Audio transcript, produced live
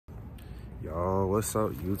Yo, what's up,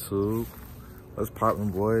 YouTube? What's poppin',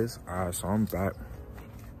 boys? Alright, so I'm back.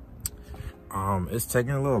 It's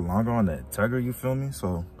taking a little longer on the Integra, you feel me?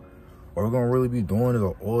 So what we're gonna really be doing is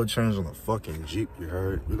an oil change on the fucking Jeep, you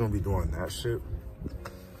heard? We're gonna be doing that shit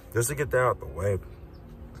just to get that out the way.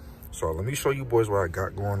 So let me show you boys what I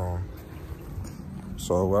got going on.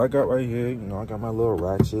 So what I got right here, you know, I got my little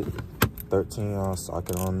ratchet 13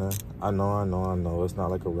 socket on there. I know it's not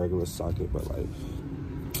like a regular socket, but like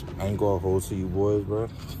I ain't gonna hold to you boys, bro.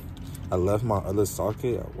 I left my other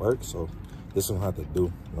socket at work, so this one had to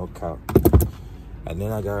do, no cap. And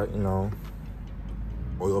then I got, you know,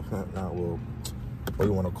 oil pan, not well, what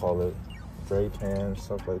you want to call it, spray pan,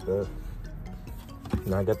 stuff like that.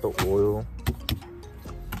 And I got the oil,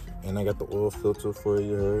 and I got the oil filter for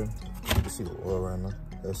you here. You can see the oil right now.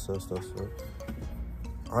 That's it.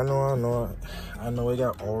 I know it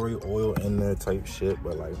got already oil in there type shit,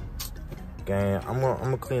 but like, gang, I'm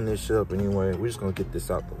gonna clean this shit up anyway. We're just gonna get this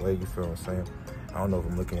out the way, you feel what I'm saying? I don't know if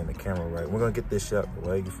I'm looking in the camera right. We're gonna get this shit out the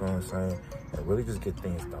way, you feel what I'm saying? And really just get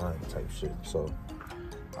things done type shit. So,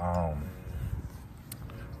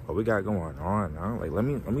 what we got going on now? Like, let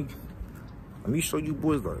me show you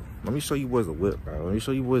boys the, whip, bro. Let me show you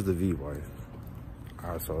boys the V-Boy.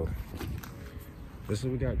 Alright, so this is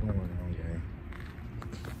what we got going on, gang.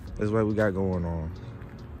 This is what we got going on.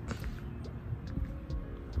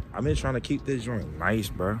 I've been trying to keep this joint nice,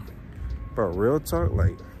 bro. But real talk,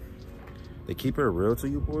 like, they keep it real to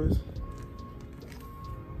you boys.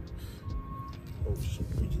 Oh shit.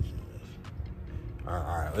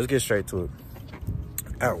 Alright, let's get straight to it.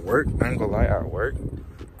 At work, I ain't gonna lie, at work,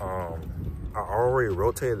 I already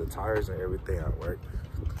rotated the tires and everything at work.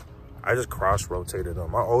 I just cross-rotated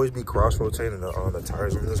them. I always be cross-rotating the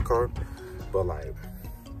tires in this car, but like,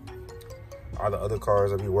 all the other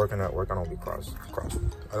cars I be working at work, I don't be cross.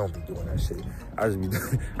 I don't be doing that shit. I just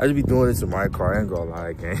be doing it to my car. I ain't gonna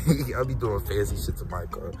lie, gang. I be doing fancy shit to my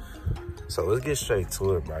car. So let's get straight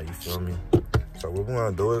to it, bro. You feel me? So what we're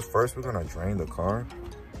gonna do is first we're gonna drain the car.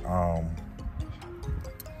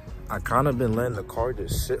 I kind of been letting the car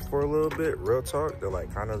just sit for a little bit. Real talk, to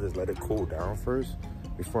like kind of just let it cool down first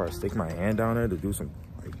before I stick my hand down there to do some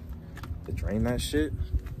like to drain that shit.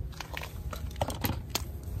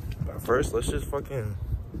 First, let's open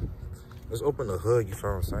the hood, you feel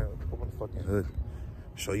what I'm saying? Open the fucking hood.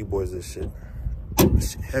 Show you boys this shit.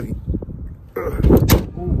 This shit heavy.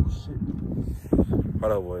 Oh, shit.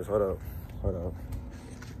 Hold up, boys, hold up. I'm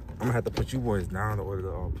gonna have to put you boys down in order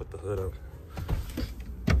to put the hood up.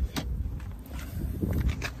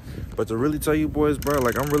 But to really tell you boys, bro,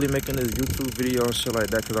 like I'm really making this YouTube video and shit like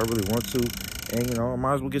that because I really want to. And, you know, I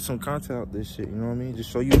might as well get some content out this shit, you know what I mean? Just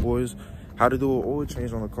show you boys how to do an oil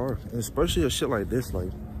change on a car, and especially a shit like this.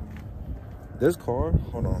 Like this car,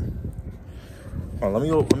 hold on, let me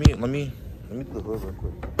do the hood real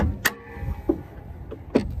quick.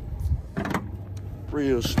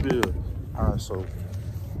 Real spill. All right, so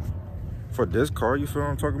for this car, you feel what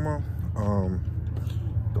I'm talking about?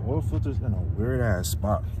 The oil filter's in a weird ass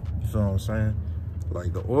spot. You feel what I'm saying?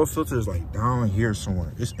 Like the oil filter is like down here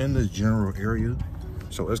somewhere. It's in this general area,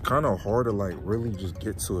 so it's kind of hard to like really just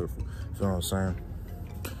get to it. You know what I'm saying?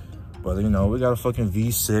 But you know, we got a fucking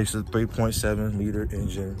V6, a 3.7 liter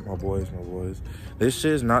engine, my boys. This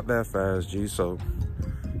shit is not that fast, G, so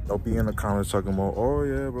don't be in the comments talking about, oh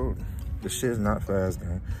yeah, bro, this shit is not fast,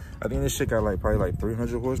 man. I think this shit got like probably like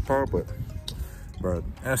 300 horsepower, but bro,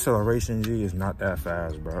 acceleration, G, is not that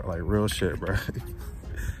fast, bro. Like real shit, bro.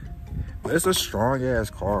 But it's a strong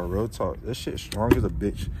ass car, real talk. This shit strong as a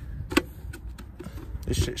bitch.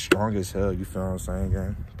 This shit strong as hell, you feel what I'm saying,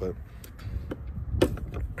 gang? But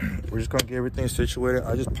we're just gonna get everything situated.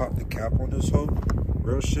 I just popped the cap on this hoe.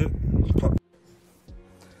 Real shit. Pop.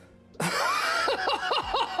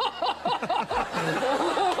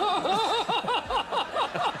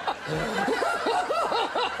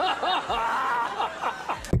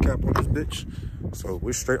 Cap on this bitch. So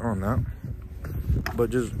we're straight on that. But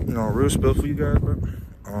just, you know, real spill for you guys, bro.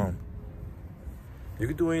 You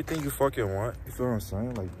can do anything you fucking want. You feel what I'm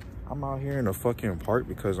saying? Like, I'm out here in the fucking park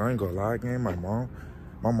because I ain't gonna lie, gang. My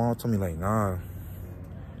mom told me, like, nah,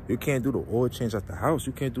 you can't do the oil change at the house.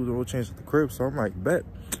 You can't do the oil change at the crib. So I'm like, bet.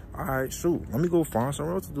 All right, shoot. Let me go find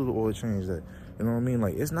somewhere else to do the oil change that. You know what I mean?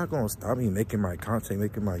 Like, it's not gonna stop me making my content,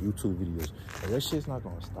 making my YouTube videos. Like, that shit's not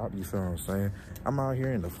gonna stop. You feel what I'm saying? I'm out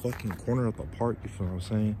here in the fucking corner of the park. You feel what I'm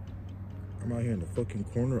saying? I'm out here in the fucking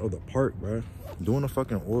corner of the park, bro, doing a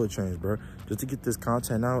fucking oil change, bro, just to get this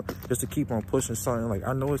content out, just to keep on pushing something. Like,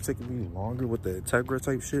 I know it's taking me longer with the Integra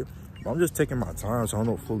type shit, But I'm just taking my time so I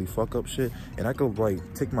don't fully fuck up shit. And I could like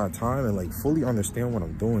take my time and like fully understand what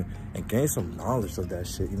I'm doing and gain some knowledge of that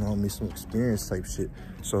shit. You know what I mean? Some experience type shit.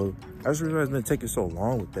 So that's the reason it's been taking so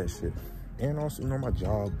long with that shit. And also, you know, my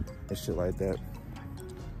job and shit like that.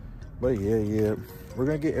 But yeah. We're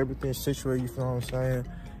gonna get everything situated, you feel what I'm saying?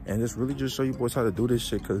 And just really just show you boys how to do this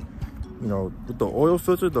shit, cause you know, with the oil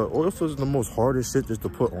filter is the most hardest shit just to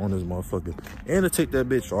put on this motherfucker. And to take that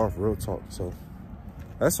bitch off, real talk. So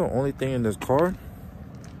that's the only thing in this car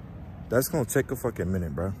that's gonna take a fucking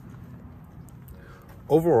minute, bro.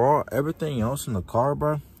 Overall, everything else in the car,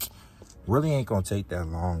 bro, really ain't gonna take that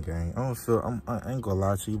long, gang. I ain't gonna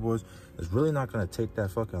lie to you boys. It's really not gonna take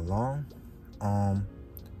that fucking long.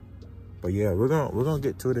 But yeah, we're gonna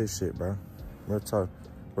get to this shit, bro. Real talk.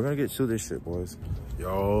 We're gonna get to this shit, boys.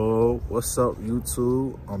 Yo, what's up,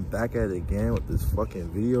 YouTube? I'm back at it again with this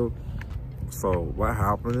fucking video. So what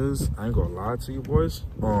happened is, I ain't gonna lie to you boys.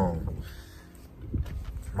 My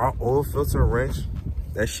oil filter wrench,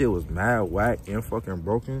 that shit was mad whack and fucking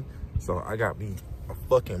broken. So I got me a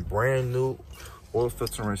fucking brand new oil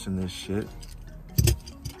filter wrench in this shit.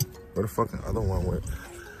 Where the fucking other one went?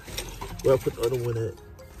 Where I put the other one at?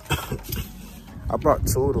 I brought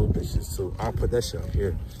two of those bitches too. I'll put that shit up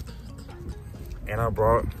here. And I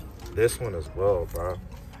brought this one as well, bro.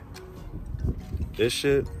 This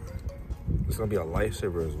shit is gonna be a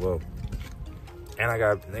lifesaver as well. And I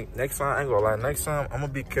got, next time, I ain't gonna lie, next time I'm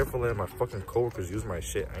gonna be careful letting my fucking coworkers use my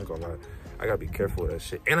shit. I ain't gonna lie. I gotta be careful with that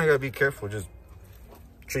shit. And I gotta be careful just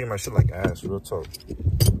treating my shit like ass, real talk.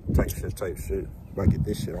 Type shit. If I get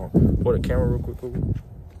this shit on. Hold the camera real quick, over.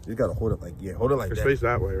 You gotta hold it like, yeah, hold it like that. It's faced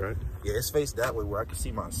that way, right? Yeah, it's faced that way where I can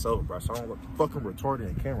see myself, bro. So I don't look fucking retarded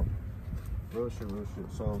in camera. Real shit.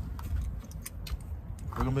 So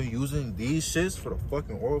we're gonna be using these shits for the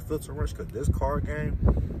fucking oil filter wrench, cause this car game,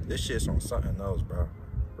 this shit's on something else, bro.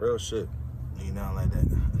 Real shit. Ain't nothing like that.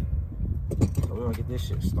 So we're gonna get this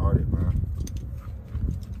shit started, bro.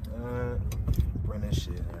 Bring this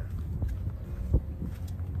shit in.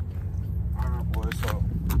 Alright, boys, so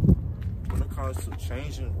when it comes to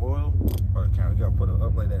changing oil, or you gotta put it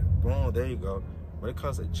up like that. Boom, there you go. When it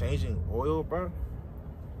comes to changing oil, bro,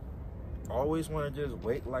 always want to just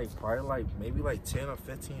wait probably maybe 10 or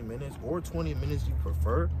 15 minutes or 20 minutes you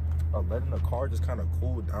prefer of letting the car just kind of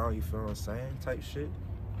cool down, you feel what I'm saying, type shit.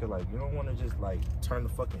 Cause like you don't want to just like turn the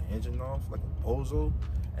fucking engine off like a bozo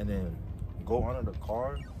and then go under the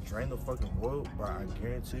car, drain the fucking oil, bro. I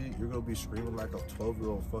guarantee you, you're gonna be screaming like a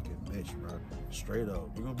 12-year-old fucking bitch, bro. Straight up.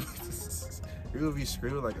 You're gonna be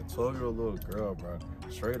screaming like a 12-year-old little girl, bro.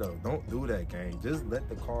 Straight up. Don't do that, gang. Just let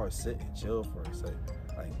the car sit and chill for a second.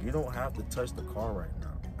 Like, you don't have to touch the car right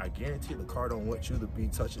now. I guarantee the car don't want you to be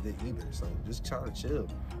touching it either. So just try to chill.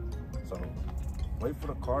 So wait for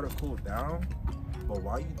the car to cool down. But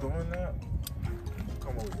while you doing that,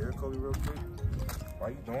 come over here, Kobe, real quick. While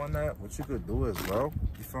you doing that, what you could do as well,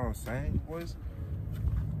 you feel what I'm saying, boys?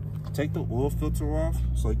 Take the oil filter off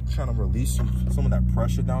so you can kind of release some of that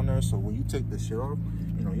pressure down there. So when you take the shit off,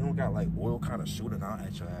 you know, you don't got like oil kind of shooting out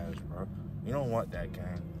at your ass, bro. You don't want that,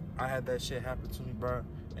 gang. I had that shit happen to me, bro,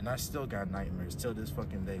 and I still got nightmares till this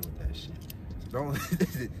fucking day with that shit. So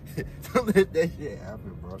don't let that shit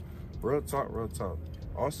happen, bro. Real talk, real talk.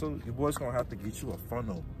 Also, your boy's gonna have to get you a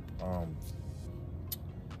funnel.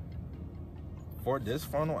 For this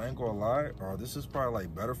funnel, I ain't gonna lie, this is probably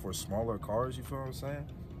like better for smaller cars, you feel what I'm saying?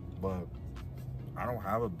 But I don't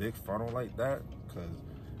have a big funnel like that because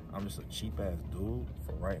I'm just a cheap ass dude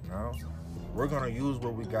for right now. We're gonna use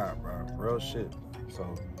what we got, bro. Real shit.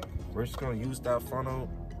 So we're just gonna use that funnel.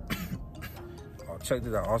 Check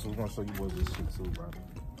this out. Also, we're gonna show you boys this shit too, bro.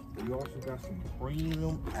 But you also got some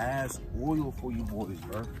premium ass oil for you boys,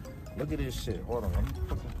 bro. Look at this shit. Hold on, let me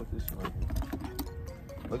fucking put this shit right here.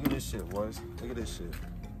 Look at this shit, boys. Look at this shit.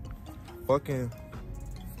 Fucking,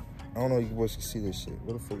 I don't know if you boys can see this shit.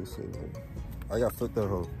 What the fuck is it? I got flipped that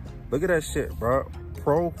hoe. Look at that shit, bro.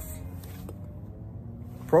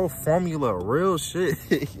 Pro Formula, real shit.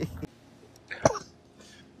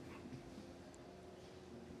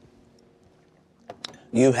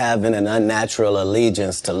 You having an unnatural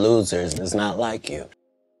allegiance to losers is not like you.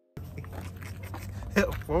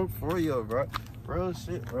 For you, bro. Real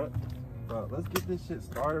shit, bro. Bro, let's get this shit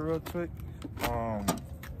started real quick.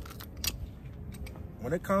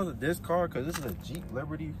 When it comes to this car, cause this is a Jeep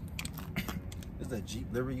Liberty. This is a Jeep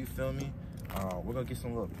Liberty, you feel me? We're gonna get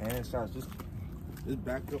some little pan shots. Just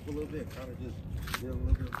back up a little bit, kind of just get a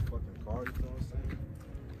little bit of the fucking car, you know what I'm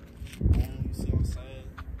saying? You see what I'm saying?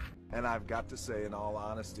 And I've got to say, in all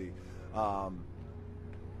honesty,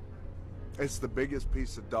 it's the biggest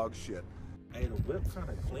piece of dog shit Hey, the whip kind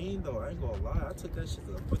of clean though. I ain't gonna lie. I took that shit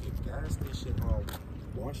to the fucking gas station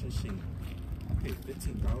washing machine. I paid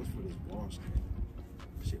 $15 for this wash.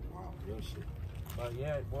 Shit, wow, real shit. But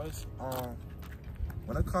yeah, boys.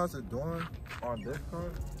 When it comes to doing on this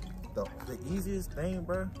car, the easiest thing,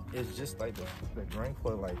 bro, is just like the drain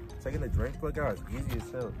plug. Like taking the drain plug out is easy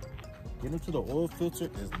as hell. Getting to the oil filter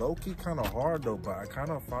is low-key kind of hard though, but I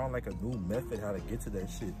kind of found like a new method how to get to that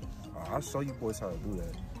shit. I'll show you boys how to do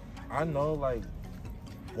that. I know like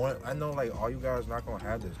all you guys not gonna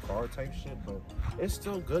have this car type shit, but it's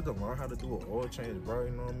still good to learn how to do an oil change, bro.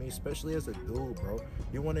 You know what I mean? Especially as a dude, bro.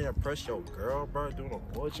 You want to impress your girl, bro, doing an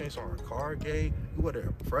oil change on her car gate. You want to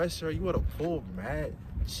impress her. You want to pull mad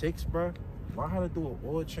chicks, bro. Learn how to do an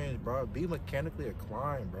oil change, bro. Be mechanically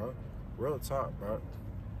inclined, bro. Real talk, bro.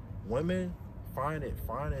 Women find it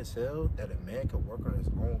fine as hell that a man can work on his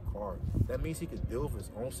own car. That means he can deal with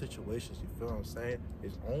his own situations, you feel what I'm saying?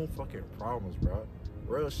 His own fucking problems, bro.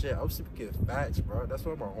 Real shit. I'm speaking facts, bro. That's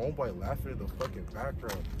why my homeboy laughing in the fucking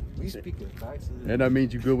background. We speaking facts. And that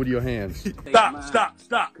means you good with your hands.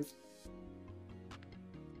 Stop.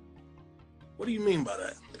 What do you mean by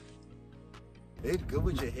that? It's good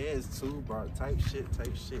with your hands too, bro. Type shit.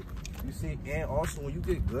 You see, and also when you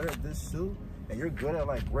get good at this too, and you're good at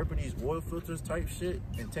like ripping these oil filters type shit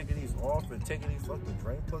and taking these off and taking these fucking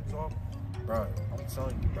drain plugs off, bro, I'm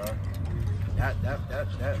telling you, bro,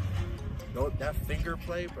 that finger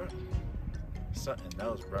play, bro, something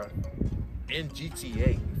else, bro. In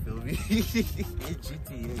GTA, you feel me? In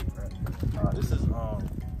GTA, bro. This is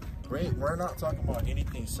we're not talking about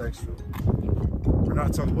anything sexual. We're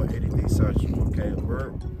not talking about anything sexual, okay?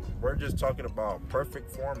 We're just talking about perfect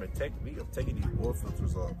form and technique of taking these oil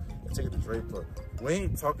filters off and taking the drain plug. We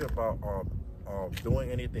ain't talking about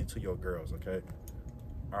doing anything to your girls, okay?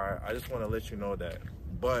 All right, I just want to let you know that.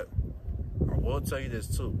 But I will tell you this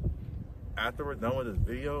too. After we're done with this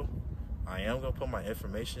video, I am gonna put my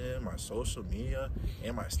information in, my social media,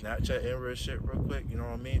 and my Snapchat in real shit real quick, you know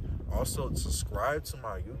what I mean? Also, subscribe to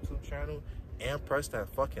my YouTube channel and press that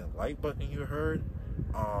fucking like button you heard.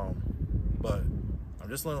 But I'm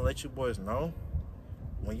just gonna let you boys know,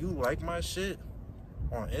 when you like my shit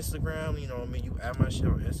on Instagram, you know what I mean, you add my shit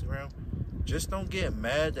on Instagram, just don't get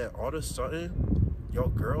mad that all of a sudden your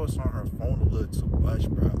girl is on her phone a little too much,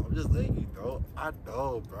 bro. I'm just letting you know. I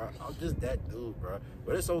know, bro. I'm just that dude, bro.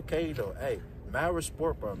 But it's okay though. Hey, mad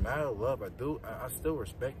respect, bro. Mad love. I still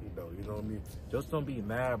respect you though. You know what I mean? Just don't be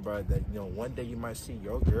mad, bro, that, you know, one day you might see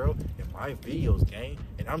your girl in my videos, gang,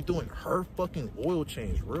 and I'm doing her fucking oil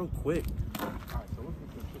change real quick. All right, so let's get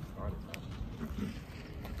this shit started, man.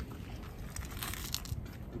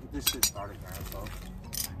 Let's get this shit started, man. So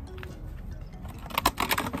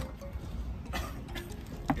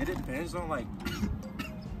it depends on like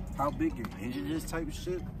how big your engine is type of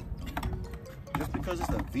shit. Just because it's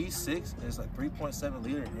a V6 and it's like 3.7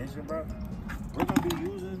 liter engine, bro, we're gonna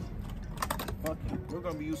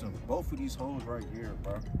be using both of these holes right here,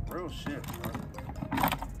 bro. Real shit, bro.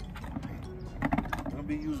 We're gonna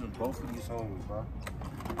be using both of these holes, bro.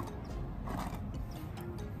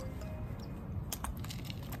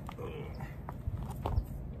 What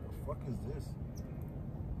the fuck is this?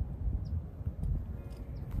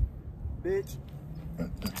 Bitch.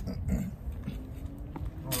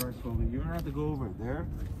 Alright, so you're gonna have to go over there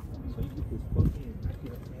so you get this fucking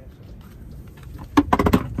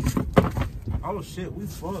answer. Oh shit, we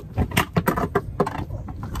fucked.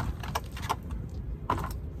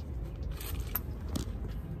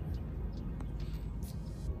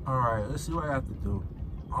 Alright, let's see what I have to do.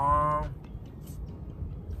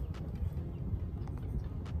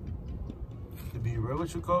 To be real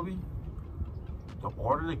with you, Kobe, in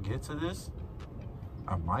order to get to this,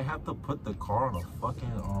 I might have to put the car on a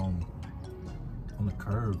fucking on the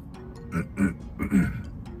curb.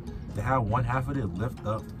 To have one half of it lift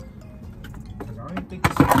up. Cause I don't think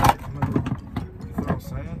it's you feel what I'm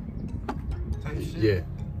saying? Type shit. Yeah.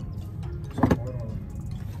 So hold on.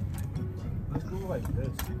 Let's do it like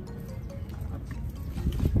this.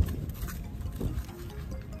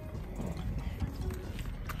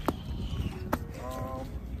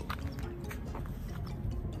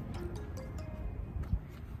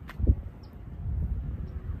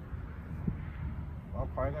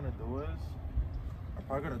 I'm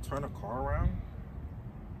probably gonna turn the car around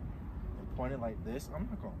and point it like this. I'm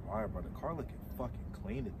not gonna lie, bro. The car looking fucking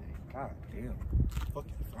clean today. God damn.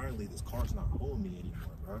 Fucking finally, this car's not holding me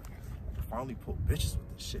anymore, bro. I can finally pull bitches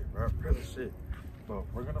with this shit, bro. Real shit. But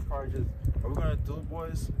we're gonna probably just, what we're gonna do,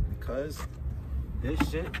 boys, because this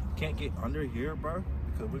shit can't get under here, bro,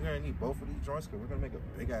 because we're gonna need both of these joints, because we're gonna make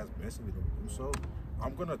a big ass mess if we don't do so.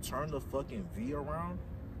 I'm gonna turn the fucking V around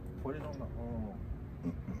put it on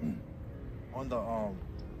the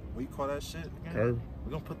what you call that shit again? Curb.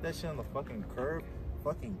 We're gonna put that shit on the fucking curb,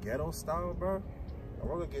 fucking ghetto style, bro. And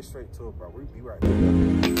we're gonna get straight to it, bro. We'll be right back.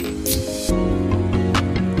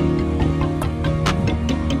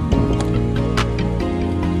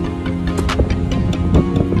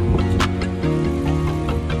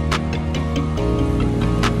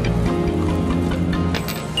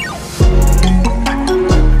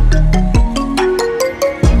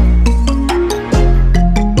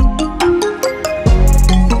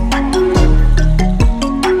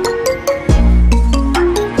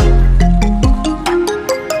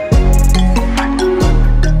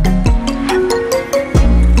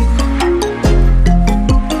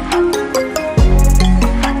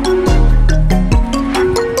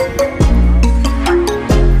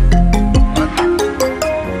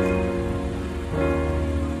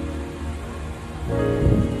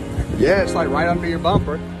 Yeah, it's like right under your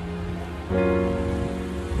bumper.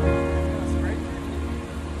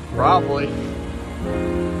 Probably.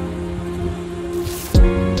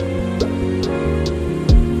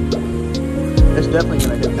 It's definitely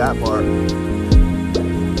gonna hit that part.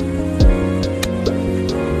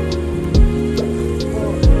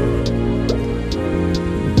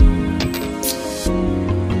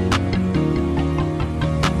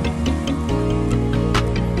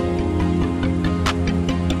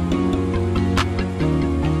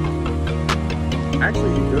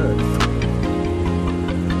 Actually, you could.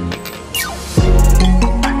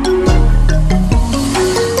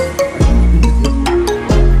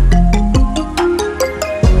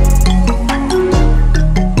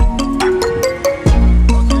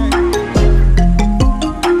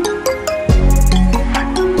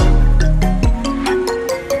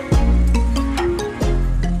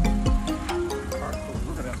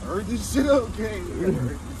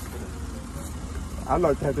 I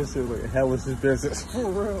looked at this shit like, hell was this business? For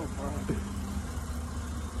real, bro.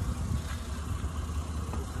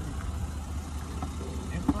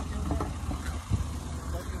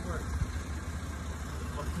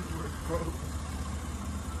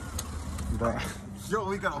 Bro. Yo,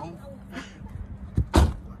 we got a whole.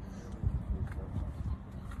 Oh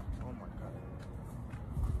my god.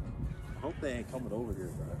 I hope they ain't coming over here,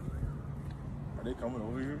 bro. Are they coming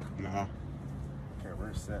over here? Nah. Okay,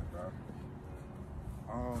 we're set, bro.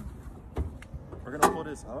 We're gonna pull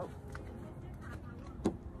this up.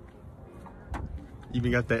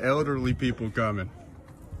 Even got the elderly people coming.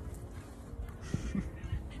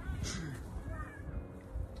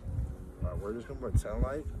 We're just gonna pretend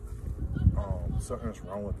like something's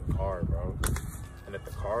wrong with the car, bro. And if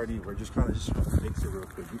the car needs, we're just kind of just trying to fix it real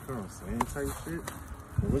quick. You know what I'm saying? Type shit.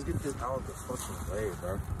 But let's get this out of the fucking way,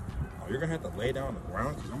 bro. Oh, you're gonna have to lay down on the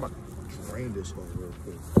ground because I'm about to drain this hole real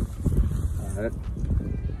quick. Alright.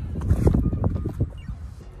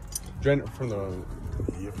 Drain it from the.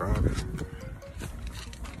 You're fine.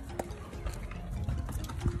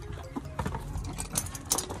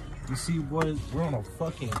 You see, boys, we're on a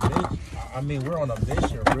fucking mission. I mean, we're on a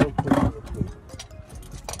mission real quick, real quick.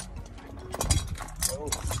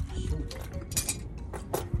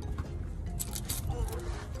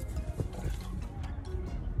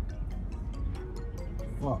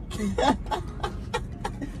 Oh, shoot.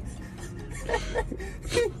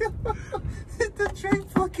 Fuck. The train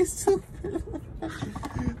fucking stupid.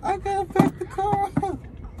 I gotta back the car up.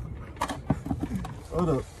 Hold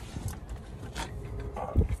up.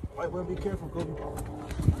 Wait, be careful, Kobe.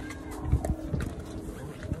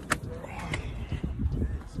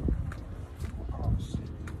 Oh shit.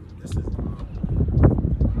 This is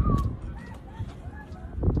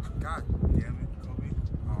God damn it, Kobe.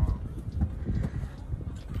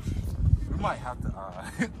 We might have to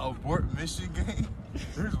abort mission game.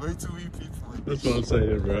 There's way too many people in this. That's what I'm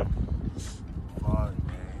saying, bro. Fuck,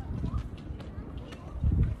 man.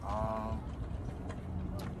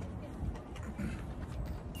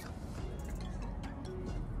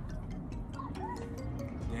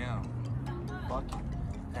 Damn. Fuck it.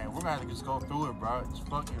 Hey, we're gonna have to just go through it, bro. Just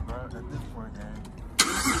fuck it, bro. At this point, man.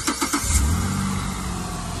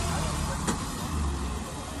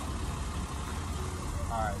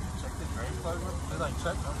 Alright, check the drain plug. They like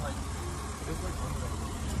check. I'm like, it's like one thing.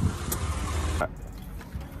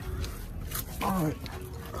 Alright.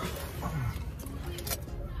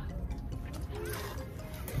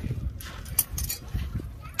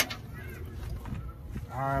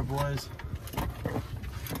 Alright, boys.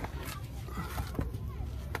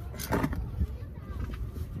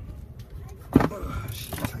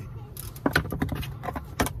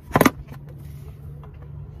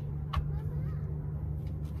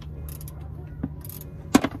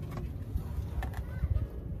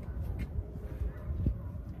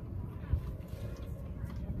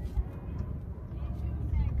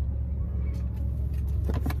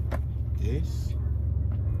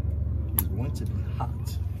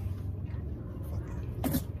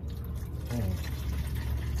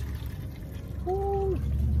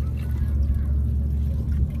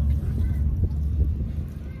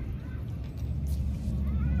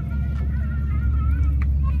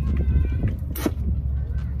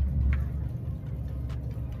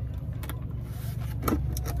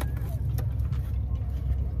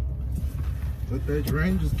 that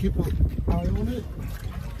drain, just keep an eye on it.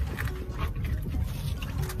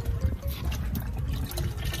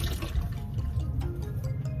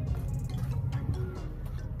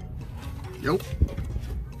 Yep.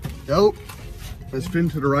 Yep. Let's spin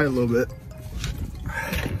to the right a little bit.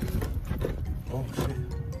 Oh shit.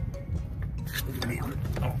 Look at me.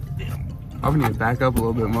 Oh damn. I'm gonna need to back up a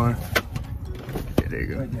little bit more. Yeah, there you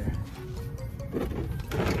go. Right there.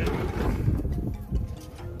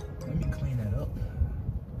 Let me clean that up.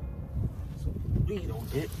 So we don't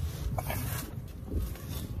hit.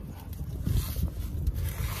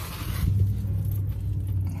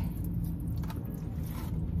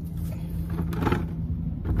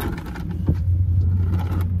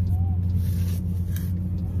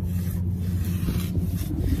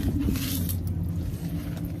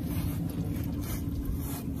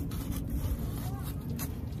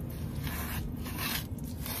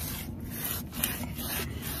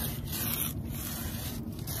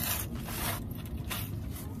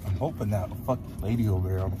 Hoping that fucking lady over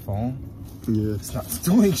there on the phone Yeah. it's not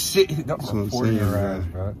doing shit. Not what I'm reporting saying, her ass,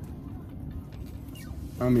 bro.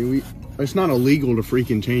 I mean, it's not illegal to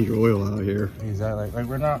freaking change your oil out here. Exactly. Like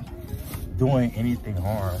we're not doing anything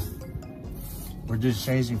hard. We're just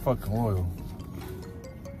changing fucking oil.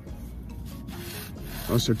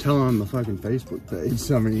 Unless they're telling on the fucking Facebook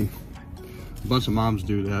page. I mean, a bunch of moms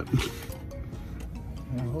do that.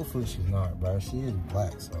 Yeah, hopefully she's not, bro. She is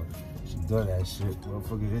black, so she does that shit.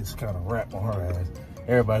 Motherfucker, it's kind of rap on her ass.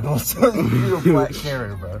 Everybody gonna tell you you're a black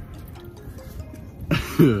Karen, bro.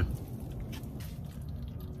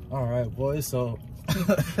 All right, boys. So,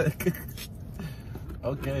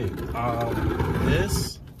 okay.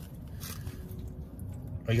 This.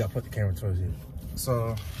 Oh, you gotta put the camera towards you.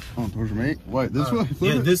 So. Oh, towards me? What? This way?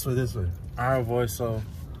 Yeah, this way. This way. All right, boys. So,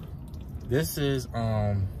 this is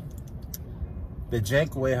the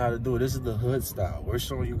jank way how to do it. This is the hood style. We're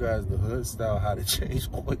showing you guys the hood style how to change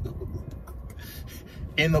oil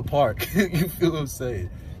in the park. You feel what I'm saying?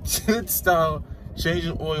 Hood style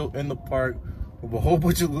changing oil in the park with a whole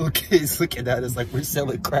bunch of little kids looking at us like we're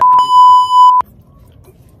selling crap.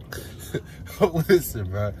 Listen,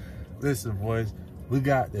 bro. Listen, boys. We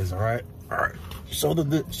got this. All right. All right. Show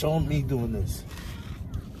me doing this.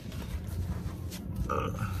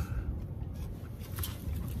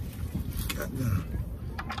 Goddamn.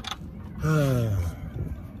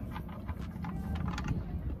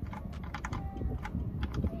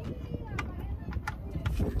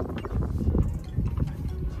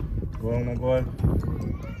 Go on, my boy.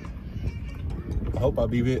 I hope I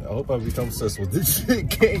become successful with this shit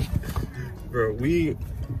game. Bro, we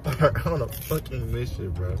are on a fucking mission,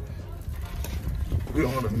 bro. We're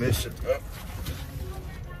on a mission, bro.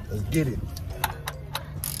 Let's get it.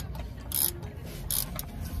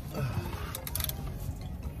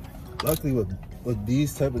 Luckily with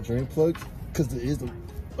these type of drain plugs, because there is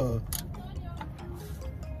a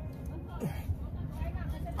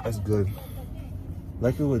that's good.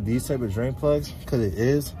 Luckily with these type of drain plugs, because it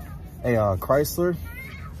is a Chrysler,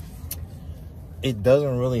 it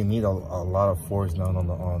doesn't really need a lot of force down on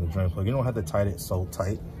the drain plug. You don't have to tighten it so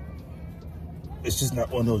tight. It's just not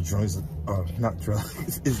one of those drugs, not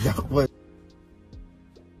drugs. It's not what.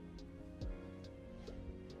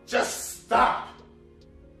 Just stop.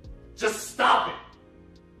 Just stop it.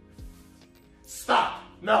 Stop.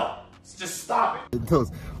 No. Just stop it.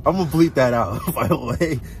 I'm gonna bleep that out, by the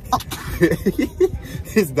way.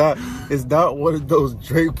 It's not one of those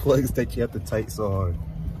drain plugs that you have to tighten so hard.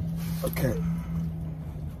 Okay.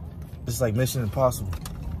 It's like Mission Impossible.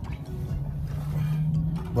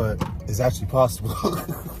 But it's actually possible.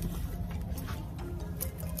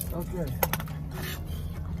 Okay.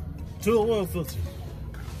 To the oil filter.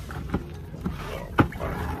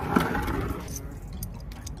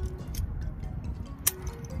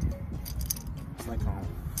 It's like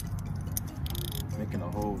making a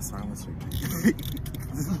whole silencer.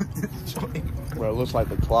 Bro, it looks like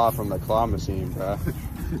the claw from the claw machine, bro.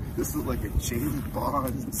 This is like a James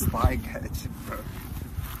Bond spy gadget, bro.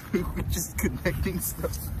 We're just connecting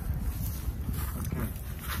stuff. Okay.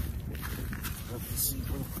 Let's see,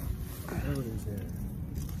 bro. What is there?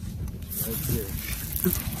 Right here.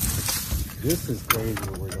 This is crazy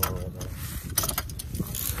what we're doing right now.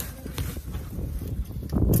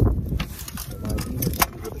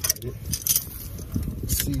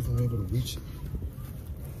 Let's see if I'm able to reach it.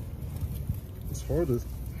 It's hard to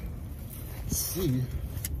see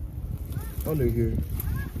under here.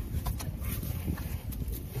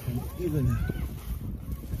 Even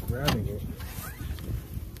grabbing it,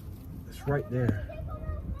 it's right there.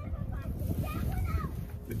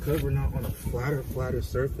 Because we're not on a flatter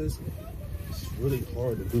surface, it's really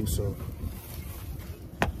hard to do so.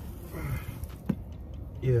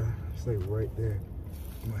 Yeah, it's like right there.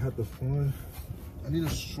 I'm gonna have to find, I need a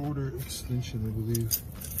shorter extension, I believe,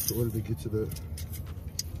 in order to get to the,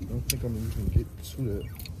 I don't think I'm gonna even get to that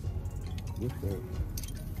with that,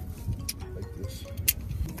 like this.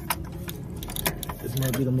 This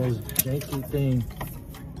might be the most janky thing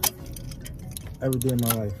I ever did in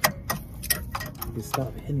my life. You can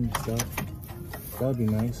stop hitting stuff. That'd be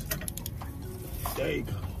nice. There you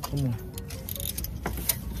go. Come on.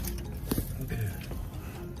 Okay.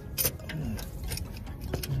 Come on.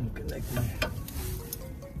 Come on, connect me.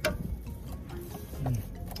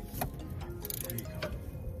 There you go.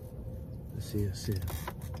 Let's see it, see it.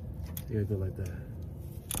 You gotta go like that.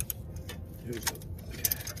 Here we go.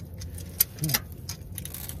 Okay. Come on.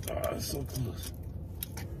 Oh, it's so close.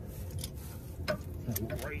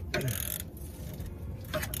 Right there.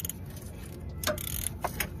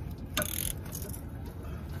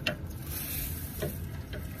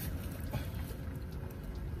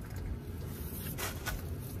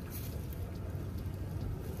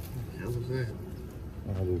 What's that?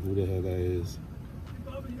 I don't know who the hell that is.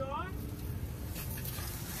 Bubba, you alright?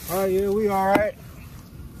 Oh yeah, we alright.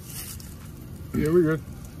 Yeah, we good.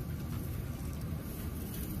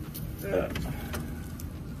 Yeah.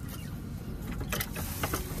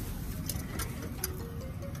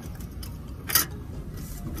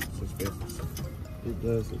 Suspicious. It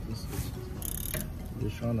does look suspicious.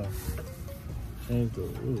 Just trying to change the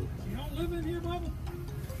rule. You don't live in here, Bubba?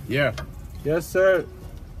 Yeah. Yes, sir.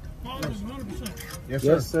 Positive, 100%.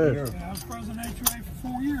 Yes, sir. Yeah, I was president of HOA for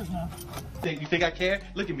 4 years now. You think I care?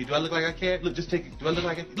 Look at me. Do I look like I care? Look, just take it. Do I look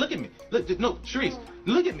like I care? Look at me. Look, no, Sharice,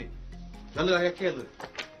 look at me. Do I look like I care? Look.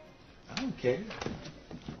 I don't care.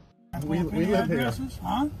 We Any live here. addresses?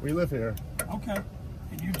 Huh? We live here. Okay.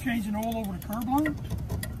 And you're changing oil over the curb line?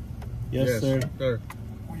 Yes, sir. Sir.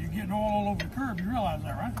 Well, you're getting oil all over the curb. You realize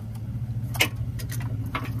that, right?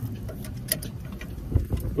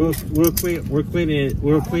 We're cleaning it up.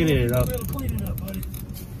 We'll clean it up, buddy.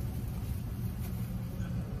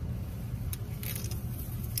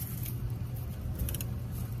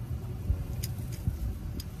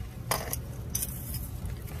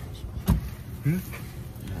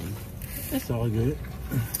 It's all good.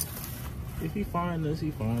 If he find us,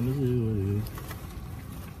 he find us. It is what it is.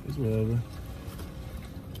 It's whatever.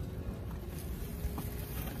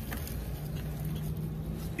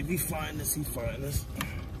 If he find us, he find us.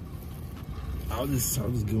 I'll just give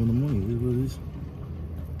him the money. It is what it is.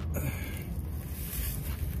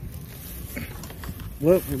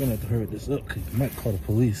 Well, we're gonna have to hurry this up because you might call the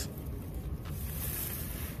police.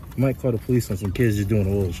 You might call the police on some kids just doing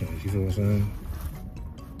an oil change. You feel what I'm saying?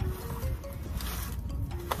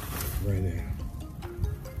 Right there.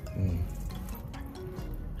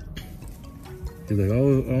 He's like,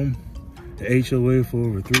 oh, the HOA for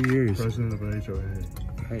over 3 years. President of an HOA.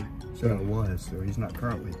 Hey, So it was, so he's not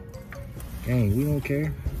currently. gang, we don't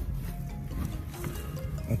care.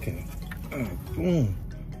 Okay. Boom.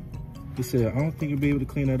 He said, I don't think you'll be able to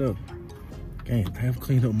clean that up. Gang, I have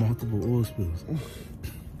cleaned up multiple oil spills.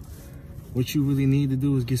 What you really need to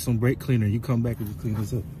do is get some brake cleaner. You come back and just clean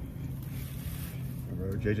this up.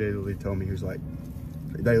 Bro, JJ literally told me, he was like,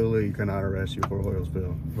 they literally cannot arrest you for oil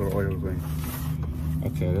spill, for oil clean.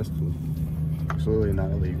 Okay, that's cool. It's literally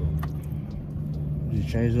not illegal. You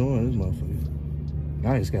change the oil in this motherfucker.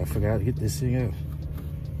 Now I just gotta figure out how to get this thing out.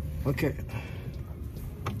 Okay.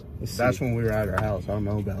 Let's see. That's when we were at our house. I don't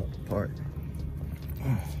know about the park.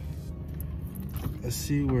 Let's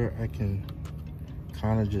see where I can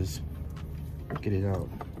kind of just get it out.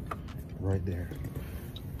 Right there.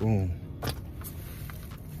 Boom.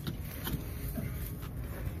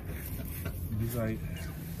 He's like,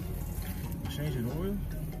 changing oil?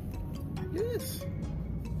 Yes.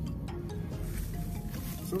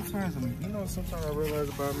 Sometimes, you know, sometimes I realize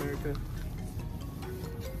about America.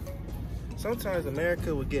 Sometimes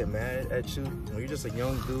America would get mad at you when you're just a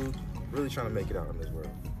young dude really trying to make it out in this world.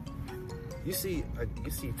 You see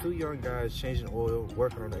 2 young guys changing oil,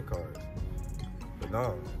 working on their cars. But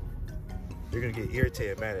no, you're gonna get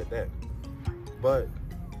irritated, mad at that. But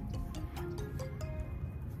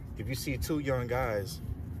if you see 2 young guys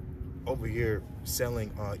over here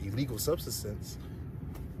selling illegal substances,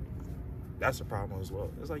 that's a problem as well.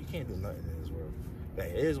 It's like you can't do nothing in this world. Hey,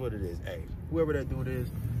 it is what it is. Hey, whoever that dude is,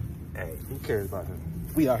 hey, who cares about him?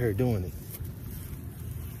 We out here doing it.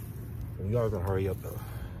 And y'all gonna hurry up though.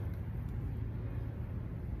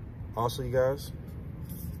 Also, you guys,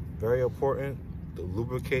 very important to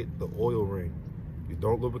lubricate the oil ring. If you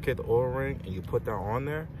don't lubricate the oil ring and you put that on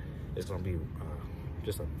there, it's gonna be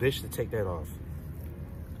just a bitch to take that off.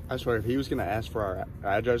 I swear, if he was gonna ask for our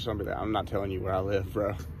address, I'm not telling you where I live,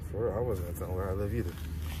 bro. For real, I wasn't gonna tell him where I live either.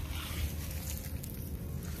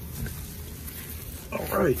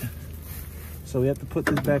 Right. So we have to put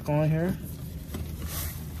this back on here.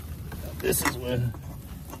 This is when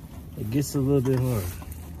it gets a little bit hard.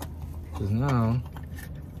 Because now,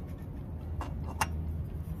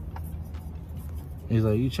 he's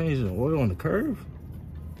like, you changing the oil on the curve?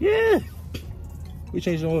 Yeah. We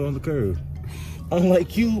changing the oil on the curve.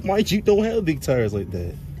 Unlike you, my Jeep don't have big tires like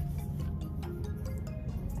that.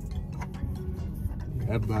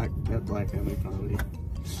 That black family probably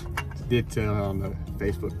did tell on the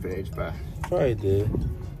Facebook page, but Probably did.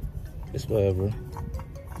 It's whatever.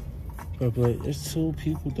 But there's two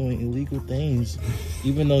people doing illegal things,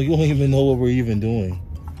 even though you don't even know what we're even doing.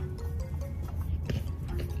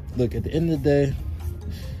 Look, at the end of the day,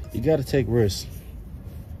 you gotta take risks.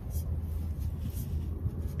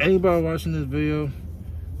 Anybody watching this video,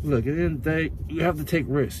 look, at the end of the day, you have to take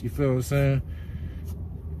risks. You feel what I'm saying?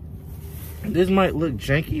 This might look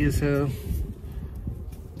janky as hell,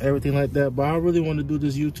 everything like that, but I really want to do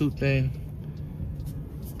this YouTube thing.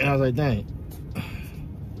 And I was like, dang.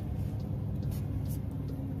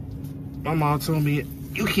 My mom told me,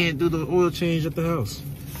 you can't do the oil change at the house.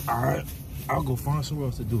 All right, I'll go find somewhere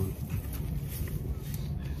else to do it.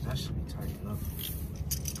 That should be tight enough.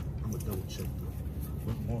 I'm gonna double check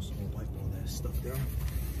though. I'm also gonna wipe all that stuff down.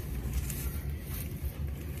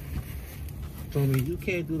 Told me, you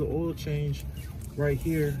can't do the oil change right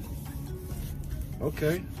here.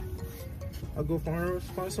 Okay. I'll go find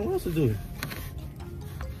somewhere else to do it.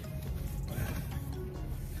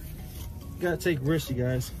 You gotta take risks, you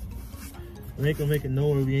guys. We ain't gonna make it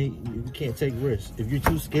known we can't take risks. If you're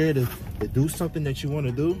too scared to do something that you want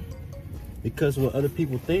to do because of what other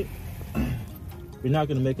people think, you're not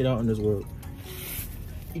gonna make it out in this world.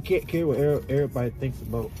 You can't care what everybody thinks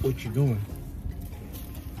about what you're doing.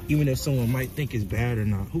 Even if someone might think it's bad or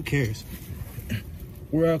not, who cares?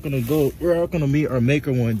 We're all gonna meet our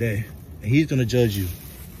maker one day, and he's gonna judge you.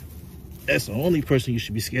 That's the only person you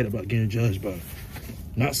should be scared about getting judged by.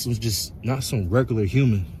 Not some regular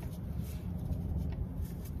human.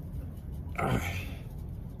 Alright.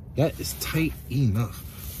 That is tight enough.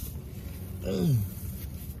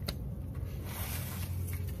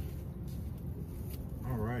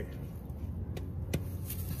 Alright.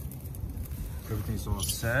 Everything's all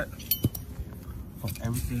set. Put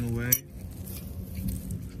everything away.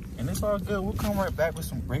 And it's all good. We'll come right back with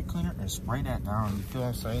some brake cleaner and spray that down. You feel what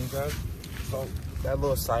I'm saying, guys? So that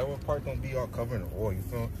little sidewalk part gonna be all covered in oil, you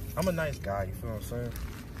feel? I'm a nice guy, you feel what I'm saying?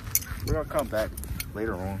 We're gonna come back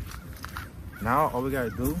later on. Now all we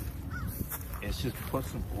gotta do is just put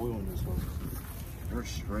some oil in this one. We're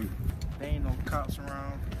straight. There ain't no cops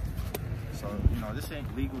around. So, you know, this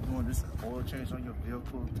ain't legal doing this oil change on your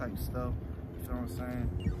vehicle type stuff. You feel what I'm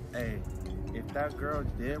saying? Hey, if that girl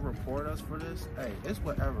did report us for this, hey, it's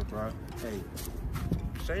whatever, bro. Hey,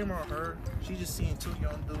 shame on her. She just seeing two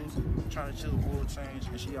young dudes trying to chill oil change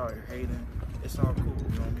and she out here hating. It's all cool,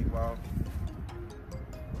 you know what I mean?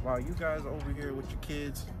 While you guys are over here with your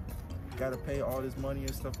kids, gotta pay all this money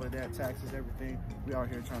and stuff like that, taxes, everything, we out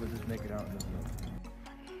here trying to just make it out in this world.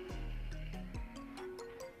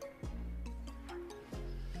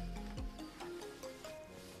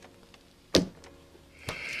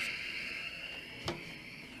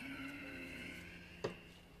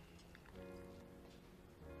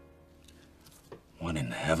 What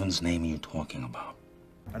in heaven's name are you talking about?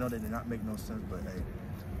 I know that did not make no sense, but hey,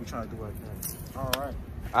 we're trying to do what I can. All right.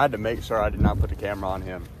 I had to make sure I did not put the camera on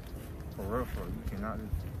him. For real, you cannot do.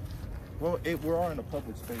 Well, we're all in a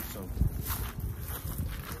public space, so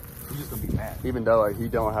we're just gonna be mad. Even though like he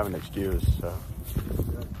don't have an excuse, so.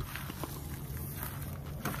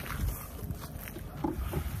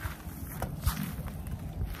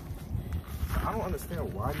 I don't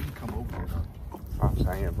understand, why did he come over here though? I'm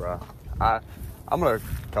saying, bro. I'm gonna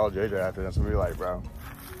call JJ after this and be like, bro,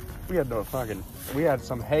 we had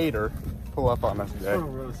some hater pull up on us today.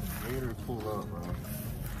 Some hater pull up, bro.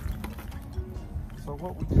 So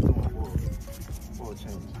what we just doing for a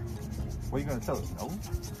change? What, you gonna tell us no?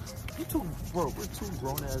 You two, bro, we're two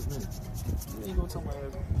grown ass men. You ain't gonna tell my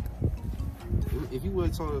ass. If you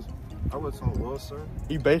would've told us, I would've told, well, sir.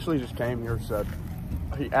 He basically just came here and said,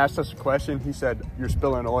 he asked us a question, he said, you're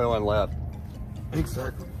spilling oil and left.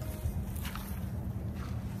 Exactly.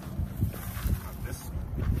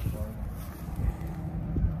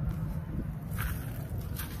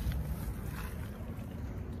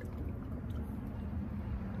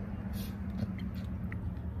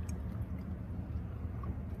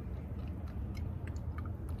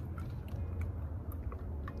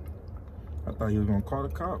 I thought you was gonna call the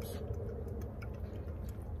cops.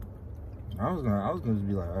 I was gonna just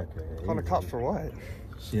be like, okay. Call the cops for what?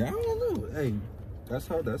 Shit, I don't know. Hey, that's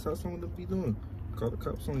how someone to be doing. call the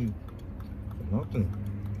cops on you. Nothing.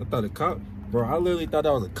 I thought a cop, bro, I literally thought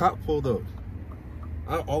that was a cop pulled up.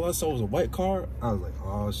 All I saw was a white car. I was like,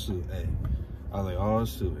 oh shoot, hey. I was like, oh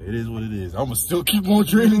shoot, it is what it is. I'ma still keep on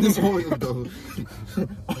draining this oil though.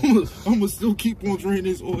 I'ma still keep on draining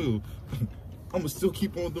this oil. I'ma still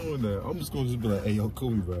keep on doing that. I'm just gonna be like, hey yo,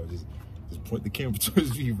 Kobe, bro. Just point the camera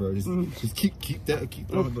towards me, bro. Just keep that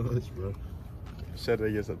on the hush, bro. Set it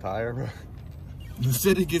against a tire, bro.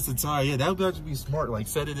 Set it against the tire. Yeah, that would actually be smart. Like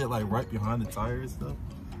set it like right behind the tire and stuff.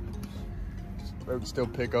 It would still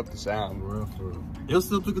pick up the sound, bro. For real. It'll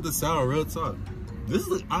still pick up the sound, real talk. This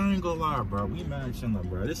is, I ain't gonna lie, bro. We mad chilling,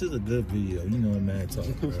 bro. This is a good video. You know, mad talk,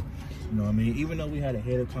 bro. You know what I mean? Even though we had a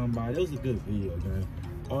hater come by, it was a good video, man.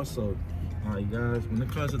 Also, all right, guys, when it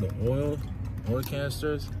comes to the oil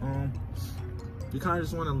canisters, you kind of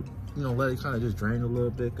just want to, you know, let it kind of just drain a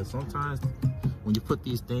little bit, because sometimes when you put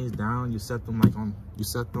these things down, you set them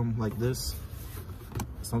like this.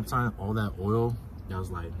 Sometimes all that oil that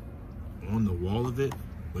was like on the wall of it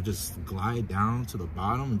will just glide down to the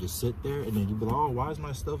bottom and just sit there, and then you be like, oh, why is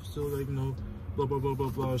my stuff still like, you know, blah blah blah blah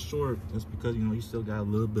blah short? That's because, you know, you still got a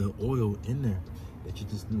little bit of oil in there that you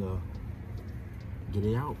just, you know, get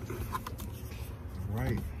it out.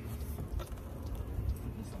 Right.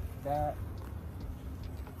 Just like that.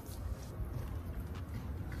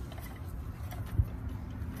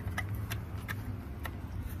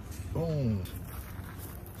 Boom.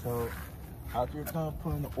 So after you're done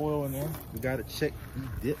putting the oil in there, we gotta check the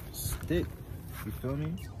dip stick. You feel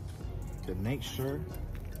me? To make sure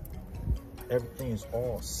everything is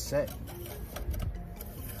all set.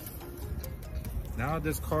 Now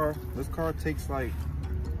this car takes like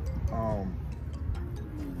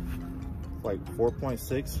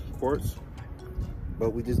 4.6 quarts,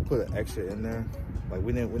 but we just put an extra in there. Like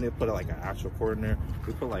we didn't put like an actual quart in there.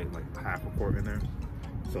 We put like half a quart in there.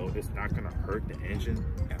 So it's not gonna hurt the engine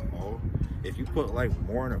at all. If you put like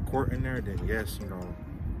more than a quart in there, then yes, you know,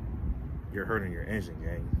 you're hurting your engine,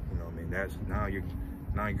 gang. You know what I mean? That's now you're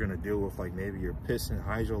gonna deal with like maybe your piston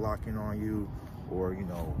hydro locking on you, or you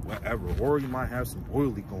know, whatever. Or you might have some oil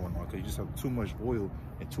leak going on because you just have too much oil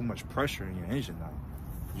and too much pressure in your engine now.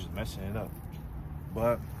 You're just messing it up.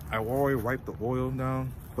 But I already wiped the oil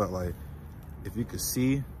down, but like if you could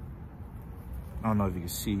see, I don't know if you can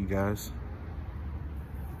see, you guys.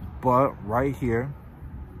 But right here,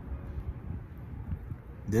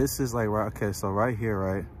 this is like, right, okay, so right here,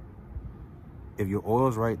 right? If your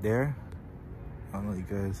oil's right there, I don't know, you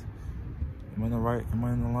guys, am I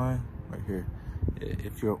in the line? Right here.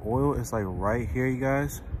 If your oil is like right here, you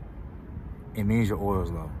guys, it means your oil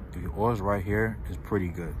is low. If your oil's right here, it's pretty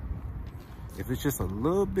good. If it's just a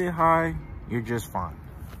little bit high, you're just fine.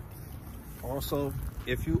 Also,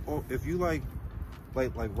 if you like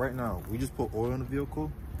right now, we just put oil in the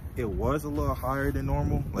vehicle. It was a little higher than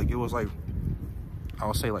normal. Like it was like, I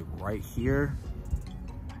would say like right here.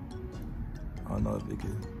 I don't know if it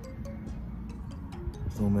can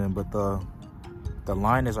zoom in, but the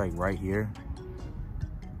line is like right here.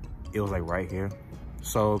 It was like right here.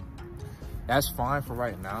 So that's fine for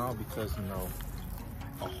right now, because you know,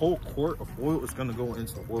 a whole quart of oil is gonna go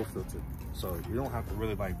into the oil filter. So you don't have to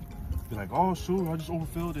really like be like, oh shoot, I just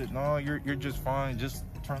overfilled it. No, you're just fine. Just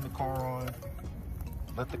turn the car on.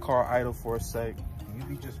 Let the car idle for a sec, and you'll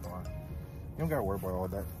be just fine. You don't gotta worry about all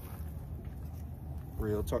that.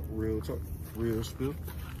 Real talk, real spill.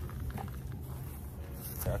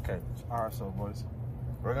 Okay, all right, so boys,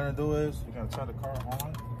 what we're gonna do is we're gonna turn the car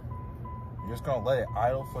on. You're just gonna let it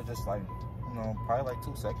idle for just like, you know, probably like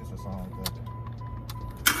 2 seconds or something like that.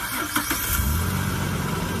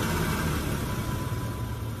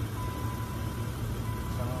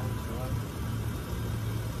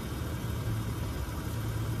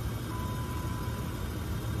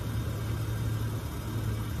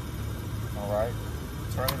 Alright,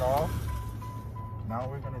 turn it off. Now what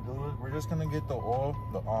we're gonna do is we're just gonna get the oil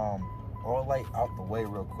light out the way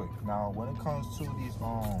real quick. Now when it comes to these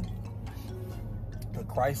the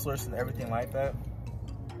Chryslers and everything like that,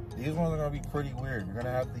 these ones are gonna be pretty weird. You're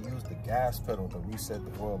gonna have to use the gas pedal to reset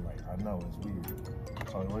the oil light. I know, it's weird.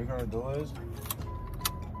 So what you're gonna do is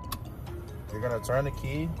you're gonna turn the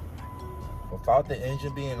key without the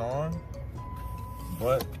engine being on,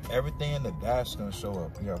 but everything in the dash is gonna show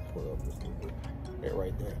up. You gotta pull it up just a little bit. Yeah,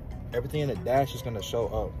 right there. Everything in the dash is gonna show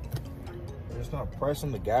up. You're just gonna press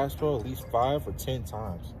on the gas pedal at least 5 or 10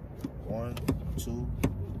 times. 1, 2,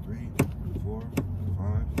 3, 4,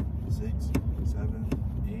 5, 6, 7,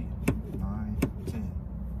 8, 9, 10.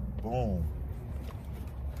 Boom.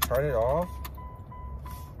 Turn it off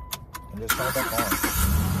and just turn it back on.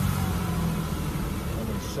 And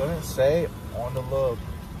it shouldn't say on the little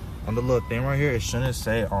On the little thing right here, it shouldn't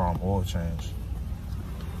say oil change.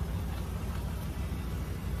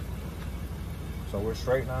 So we're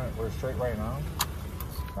straight now. We're straight right now.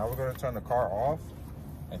 Now we're gonna turn the car off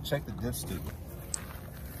and check the dipstick.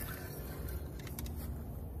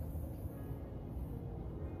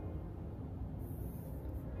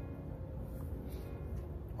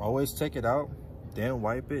 Always take it out, then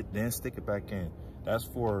wipe it, then stick it back in. That's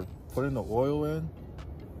for putting the oil in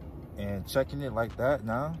and checking it like that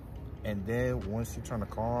now. And then once you turn the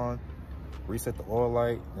car on, reset the oil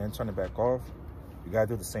light, then turn it back off. You gotta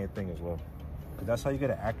do the same thing as well. Because that's how you get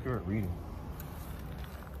an accurate reading.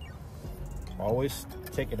 Always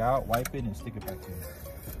take it out, wipe it, and stick it back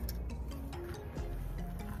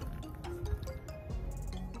in.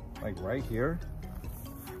 Like right here,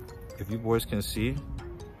 if you boys can see,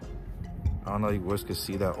 I don't know if you boys can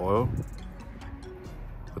see that oil,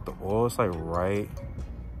 but the oil is like right,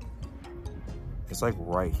 it's like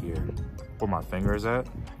right here where my finger is at.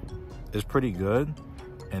 It's pretty good.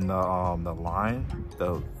 And the line,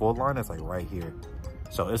 the full line is like right here.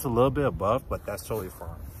 So it's a little bit above, but that's totally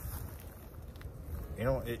fine. You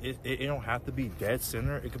know, it don't have to be dead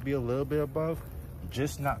center. It could be a little bit above,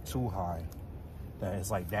 just not too high that it's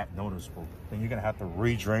like that noticeable. Then you're gonna have to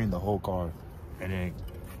re-drain the whole car and then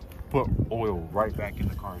put oil right back in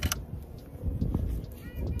the car.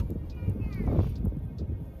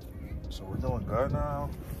 So we're doing good now.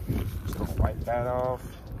 Just gonna wipe that off.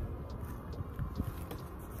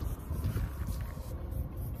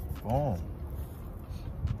 Boom.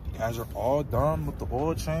 You guys are all done with the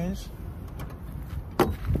oil change.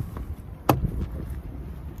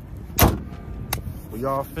 We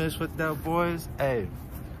all finished with that, boys. Hey,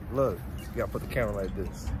 look, you gotta put the camera like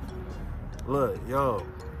this. Look, yo,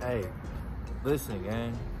 hey, listen,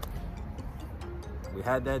 gang. We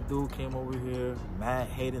had that dude came over here, mad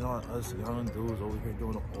hating on us young dudes over here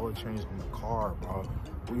doing the oil change on the car, bro.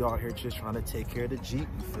 We out here just trying to take care of the Jeep,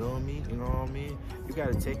 you feel me? You know what I mean? You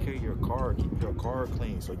gotta take care of your car, keep your car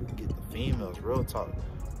clean so you can get the females, real talk.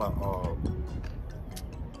 But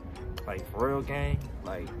like for real, gang,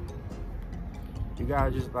 like you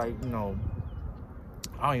gotta just like, you know,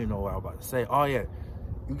 I don't even know what I was about to say. Oh yeah,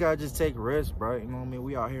 you gotta just take risks, bro. You know what I mean?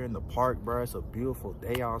 We out here in the park, bro. It's a beautiful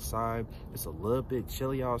day outside. It's a little bit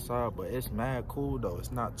chilly outside, but it's mad cool though.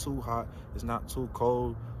 It's not too hot, it's not too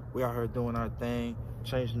cold. We out here doing our thing,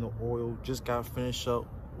 changing the oil. Just got finished up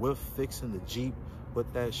with fixing the Jeep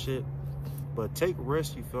with that shit. But take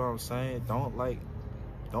risks, you feel what I'm saying?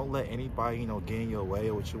 Don't let anybody, you know, get in your way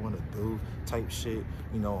of what you want to do type shit.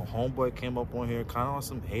 You know, homeboy came up on here kind of on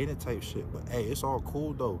some hating type shit. But hey, it's all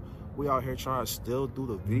cool though. We out here trying to still do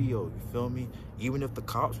the video, you feel me? Even if the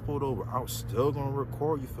cops pulled over, I'm still gonna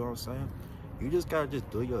record, you feel what I'm saying? You just gotta just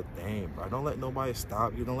do your thing, bro. Don't let nobody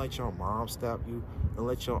stop you. Don't let your mom stop you. Don't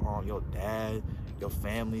let your dad, your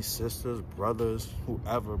family, sisters, brothers,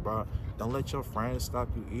 whoever, bro. Don't let your friends stop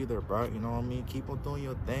you either, bro. You know what I mean? Keep on doing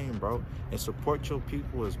your thing, bro. And support your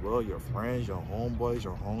people as well, your friends, your homeboys,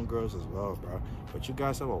 your homegirls as well, bro. But you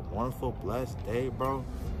guys have a wonderful, blessed day, bro.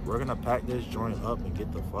 We're gonna pack this joint up and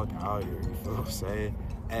get the fuck out of here. You feel what I'm saying?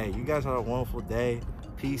 Hey, you guys have a wonderful day.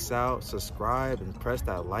 Peace out. Subscribe and press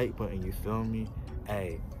that like button. You feel me?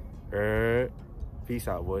 Hey, peace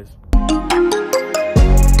out, boys.